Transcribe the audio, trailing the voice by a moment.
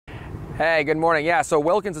Hey, good morning. Yeah, so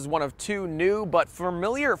Wilkins is one of two new but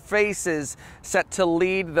familiar faces set to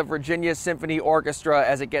lead the Virginia Symphony Orchestra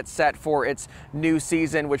as it gets set for its new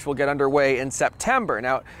season, which will get underway in September.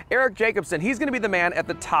 Now, Eric Jacobson, he's going to be the man at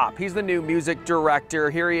the top. He's the new music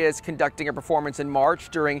director. Here he is conducting a performance in March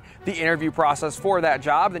during the interview process for that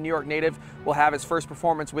job. The New York native will have his first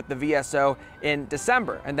performance with the VSO in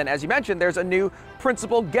December. And then, as you mentioned, there's a new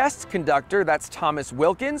principal guest conductor. That's Thomas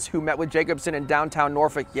Wilkins, who met with Jacobson in downtown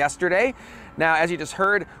Norfolk yesterday. Now, as you just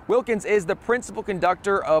heard, Wilkins is the principal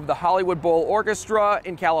conductor of the Hollywood Bowl Orchestra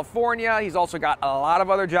in California. He's also got a lot of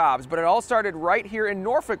other jobs, but it all started right here in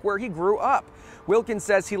Norfolk, where he grew up. Wilkins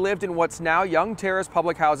says he lived in what's now Young Terrace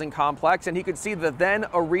Public Housing Complex, and he could see the then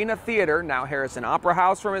Arena Theater, now Harrison Opera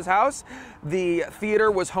House, from his house. The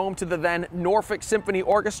theater was home to the then Norfolk Symphony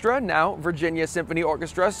Orchestra, now Virginia Symphony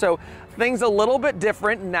Orchestra, so things a little bit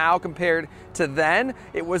different now compared to then.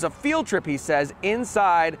 It was a field trip, he says,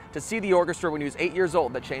 inside to see the orchestra when he was 8 years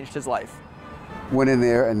old that changed his life. Went in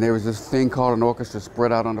there, and there was this thing called an orchestra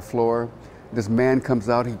spread out on the floor. This man comes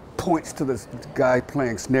out, he points to this guy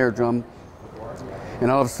playing snare drum, and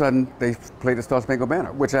all of a sudden they played the Star Spangled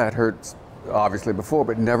Banner, which I had heard obviously before,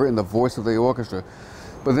 but never in the voice of the orchestra.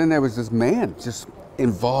 But then there was this man just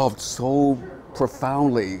involved so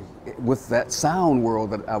profoundly with that sound world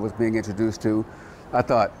that I was being introduced to. I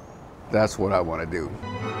thought, that's what I want to do.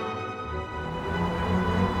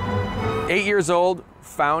 8 years old,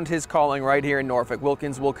 found his calling right here in Norfolk.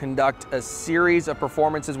 Wilkins will conduct a series of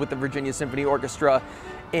performances with the Virginia Symphony Orchestra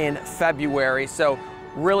in February. So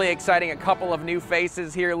really exciting, a couple of new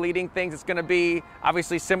faces here leading things. It's going to be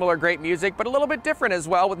obviously similar great music, but a little bit different as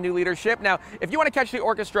well with new leadership. Now, if you want to catch the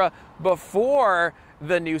orchestra before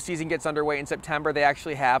the new season gets underway in September, they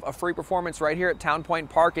actually have a free performance right here at Town Point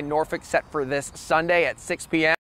Park in Norfolk set for this Sunday at 6 p.m.